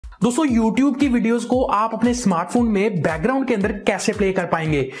दोस्तों YouTube की videos को आप अपने स्मार्टफोन में बैकग्राउंड के अंदर कैसे प्ले कर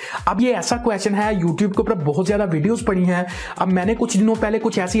पाएंगे। अब ये ऐसा क्वेश्चन है, YouTube के ऊपर बहुत ज्यादा वीडियोस पड़ी हैं। अब मैंने कुछ दिनों पहले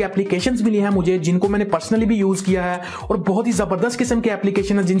कुछ ऐसी एप्लीकेशंस मिली हैं मुझे जिनको मैंने पर्सनली भी यूज किया है और बहुत ही जबरदस्त किस्म की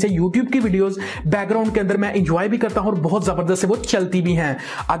एप्लीकेशन है जिनसे YouTube की वीडियोस बैकग्राउंड के अंदर मैं इंजॉय भी करता हूं और बहुत जबरदस्त से वो चलती भी हैं।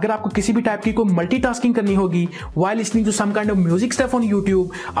 अगर आपको किसी भी टाइप की कोई मल्टीटास्किंग करनी होगी while listening to some kind of music stuff on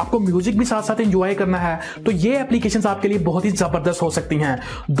YouTube, आपको म्यूजिक भी साथ साथ इंजॉय करना है तो ये एप्लीकेशंस आपके लिए बहुत ही जबरदस्त हो सकती हैं।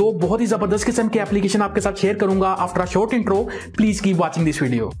 दो बहुत ही जबरदस्त किस्म की एप्लीकेशन आपके साथ शेयर करूंगा after a short intro. Please keep watching this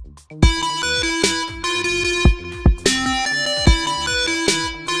video.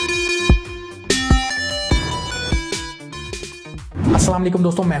 अस्सलाम वालेकुम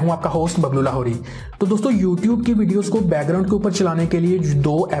दोस्तों, मैं हूं आपका होस्ट बबलू लाहौरी। तो दोस्तों YouTube की वीडियोस को बैकग्राउंड के ऊपर चलाने के लिए जो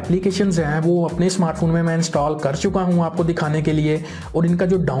दो एप्लीकेशंस हैं वो अपने स्मार्टफोन में मैं इंस्टॉल कर चुका हूं आपको दिखाने के लिए, और इनका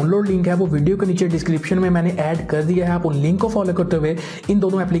जो डाउनलोड लिंक है वो वीडियो के नीचे डिस्क्रिप्शन में मैंने ऐड कर दिया है। आप उन लिंक को फॉलो करते हुए इन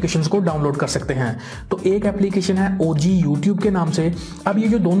दोनों एप्लीकेशंस को डाउनलोड कर सकते हैं। तो एक एप्लीकेशन है OGYOUTUBE के नाम से। अब ये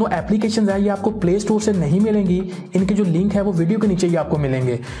जो दोनों एप्लीकेशन है ये आपको प्ले स्टोर से नहीं मिलेंगी, इनके जो लिंक है वो वीडियो के नीचे ही आपको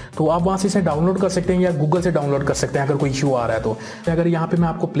मिलेंगे। तो आप वहां से इसे डाउनलोड कर सकते हैं या गूगल से डाउनलोड कर सकते हैं अगर कोई इशू आ रहा है तो। अगर यहाँ पे मैं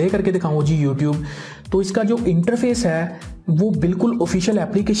आपको प्ले करके दिखाऊं OGYOUTUBE, तो इसका जो इंटरफेस है वो बिल्कुल ऑफिशियल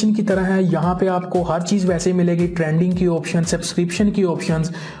एप्लीकेशन की तरह है। यहाँ पे आपको हर चीज़ वैसे ही मिलेगी, ट्रेंडिंग की ऑप्शन, सब्सक्रिप्शन की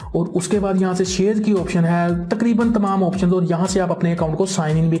ऑप्शंस, और उसके बाद यहाँ से शेयर की ऑप्शन है, तकरीबन तमाम ऑप्शन, और यहाँ से आप अपने अकाउंट को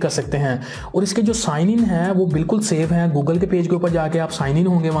साइन इन भी कर सकते हैं। और इसके जो साइन इन है वो बिल्कुल सेफ है, गूगल के पेज के ऊपर जाके आप साइन इन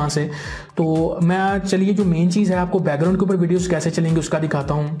होंगे वहाँ से। तो मैं चलिए जो मेन चीज़ है आपको बैकग्राउंड के ऊपर वीडियोस कैसे चलेंगे उसका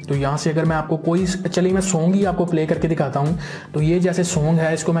दिखाता हूँ। तो यहाँ से अगर मैं आपको कोई, चलिए मैं सॉन्ग ही आपको प्ले करके दिखाता हूँ। तो ये जैसे सॉन्ग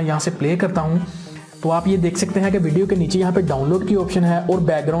है इसको मैं यहाँ से प्ले करता हूँ, तो आप ये देख सकते हैं कि वीडियो के नीचे यहाँ पे डाउनलोड की ऑप्शन है और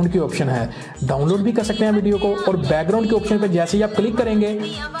बैकग्राउंड की ऑप्शन है। डाउनलोड भी कर सकते हैं वीडियो को, और बैकग्राउंड के ऑप्शन पे जैसे ही आप क्लिक करेंगे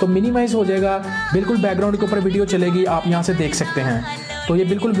तो मिनिमाइज हो जाएगा, बिल्कुल बैकग्राउंड के ऊपर वीडियो चलेगी। आप यहाँ से देख सकते हैं तो ये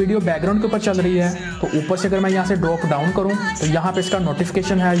बिल्कुल वीडियो बैकग्राउंड के ऊपर चल रही है। तो ऊपर से अगर मैं यहाँ से ड्रॉप डाउन करूँ तो यहाँ पे इसका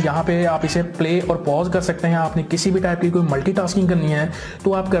नोटिफिकेशन है, यहाँ पे आप इसे प्ले और पॉज कर सकते हैं। आपने किसी भी टाइप की कोई मल्टीटास्किंग करनी है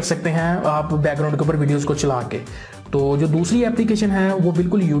तो आप कर सकते हैं आप बैकग्राउंड के ऊपर वीडियोज़ को चला के। तो जो दूसरी एप्लीकेशन है वो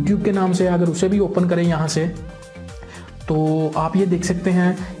बिल्कुल YouTube के नाम से, अगर उसे भी ओपन करें यहाँ से तो आप ये देख सकते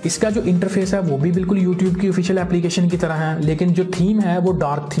हैं इसका जो इंटरफेस है वो भी बिल्कुल YouTube की ऑफिशियल एप्लीकेशन की तरह है, लेकिन जो थीम है वो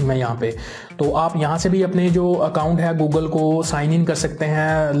डार्क थीम है यहाँ पे। तो आप यहाँ से भी अपने जो अकाउंट है गूगल को साइन इन कर सकते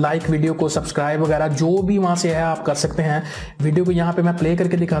हैं, लाइक वीडियो को, सब्सक्राइब वगैरह जो भी वहाँ से है आप कर सकते हैं। वीडियो को यहाँ पे मैं प्ले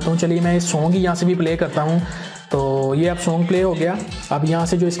करके दिखाता हूँ। चलिए मैं सॉन्ग ही यहाँ से भी प्ले करता हूँ। तो ये अब सॉन्ग प्ले हो गया। अब यहाँ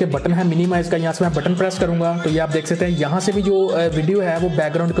से जो इसके बटन है मिनिमाइज का, यहाँ से मैं बटन प्रेस करूँगा तो ये आप देख सकते हैं यहाँ से भी जो वीडियो है वो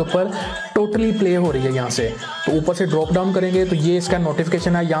बैकग्राउंड के ऊपर टोटली प्ले हो रही है यहाँ से। तो ऊपर से ड्रॉप डाउन करेंगे तो ये इसका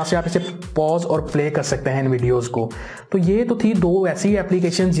नोटिफिकेशन है, यहाँ से आप इसे पॉज और प्ले कर सकते हैं इन वीडियोज़ को। तो ये तो थी दो ऐसी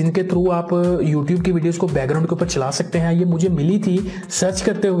एप्लीकेशन जिनके थ्रू आप YouTube की वीडियोज़ को बैकग्राउंड के ऊपर चला सकते हैं। ये मुझे मिली थी सर्च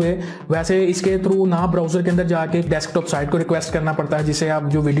करते हुए। वैसे इसके थ्रू ना ब्राउजर के अंदर जाके डेस्कटॉप साइट को रिक्वेस्ट करना पड़ता है जिससे आप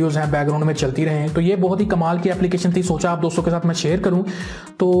जो वीडियोज़ हैं बैकग्राउंड में चलती रहें। तो ये बहुत ही कमाल की एप्लीकेशन थी, सोचा आप दोस्तों के साथ मैं शेयर करूं।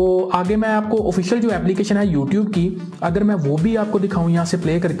 तो आगे मैं आपको ऑफिशियल जो एप्लीकेशन है YouTube की, अगर मैं वो भी आपको दिखाऊं यहाँ से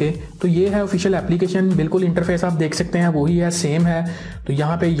प्ले करके, तो ये है ऑफिशियल एप्लीकेशन। बिल्कुल इंटरफेस आप देख सकते हैं वही है, सेम है। तो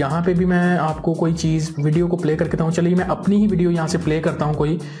यहाँ पे भी मैं आपको कोई चीज़ वीडियो को प्ले करके हूँ। चलिए मैं अपनी ही वीडियो यहाँ से प्ले करता हूँ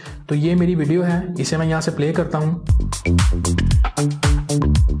कोई। तो ये मेरी वीडियो है, इसे मैं यहाँ से प्ले करता हूँ।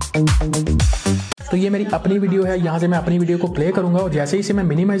 तो ये मेरी अपनी वीडियो है, यहाँ से मैं अपनी वीडियो को प्ले करूंगा और जैसे ही इसे मैं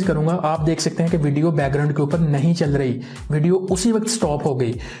मिनिमाइज करूंगा आप देख सकते हैं कि वीडियो बैकग्राउंड के ऊपर नहीं चल रही, वीडियो उसी वक्त स्टॉप हो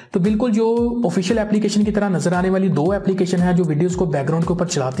गई। तो बिल्कुल जो ऑफिशियल एप्लीकेशन की तरह नजर आने वाली दो एप्लीकेशन है जो वीडियोस को बैकग्राउंड के ऊपर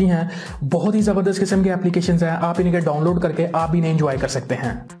चलाती हैं, बहुत ही जबरदस्त किस्म की एप्लीकेशन है। आप इनके डाउनलोड करके आप भी इन्हें एंजॉय कर सकते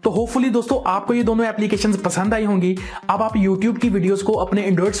हैं। तो होपफुली दोस्तों आपको ये दोनों एप्लीकेशन पसंद आई होंगी। अब आप यूट्यूब की वीडियोज को अपने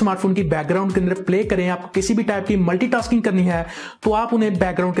एंड्रॉइड स्मार्टफोन की बैकग्राउंड के अंदर प्ले करें। आपको किसी भी टाइप की मल्टीटास्किंग करनी है तो आप उन्हें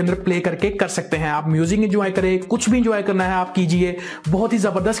बैकग्राउंड के अंदर प्ले करके कर सकते हैं। आप म्यूजिक एंजॉय करें, कुछ भी एंजॉय करना है आप कीजिए। बहुत ही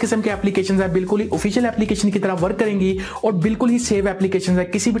जबरदस्त किस्म के एप्लीकेशंस है, बिल्कुल ही ऑफिशियल एप्लीकेशन की तरह वर्क करेंगी और बिल्कुल ही सेफ एप्लीकेशंस है।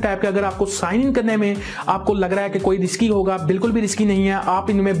 किसी भी टाइप के अगर आपको साइन इन करने में आपको लग रहा है कि कोई रिस्की होगा, बिल्कुल भी रिस्की नहीं है। आप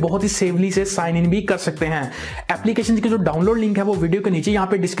इनमें बहुत ही सेफली से साइन इन भी कर सकते हैं। एप्लीकेशन की जो डाउनलोड लिंक है वो वीडियो के नीचे यहाँ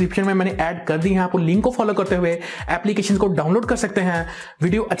पे डिस्क्रिप्शन में मैंने ऐड कर दी है। आप लिंक को फॉलो करते हुए एप्लीकेशन को डाउनलोड कर सकते हैं।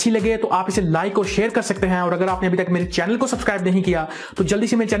 वीडियो अच्छी लगे तो आप इसे लाइक और शेयर कर सकते हैं, और अगर आपने अभी तक मेरे चैनल को सब्सक्राइब नहीं किया तो जल्दी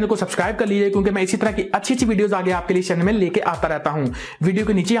से मेरे चैनल को सब्सक्राइब कर लीजिए, क्योंकि मैं इसी तरह की अच्छी अच्छी वीडियोस आगे आपके लिए चैनल में लेके आता रहता हूं। वीडियो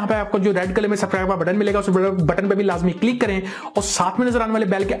के नीचे यहाँ पे आपको जो रेड कलर में सब्सक्राइब का बटन मिलेगा उस बटन पे भी लाजमी क्लिक करें और साथ में नजर आने वाले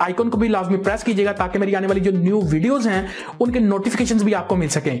बेल के आइकन को भी लाजमी प्रेस कीजिएगा ताकि मेरी आने वाली जो न्यू वीडियोस हैं उनके नोटिफिकेशंस भी आपको मिल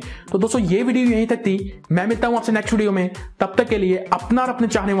सकें। तो दोस्तों ये वीडियो यहीं तक थी, मैं मिलता हूं आपसे नेक्स्ट वीडियो में। तब तक के लिए अपना और अपने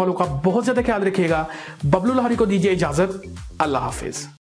चाहने वालों का बहुत ज्यादा ख्याल रखिएगा। बबलू लाहौरी को दीजिए इजाजत। अल्लाह हाफिज।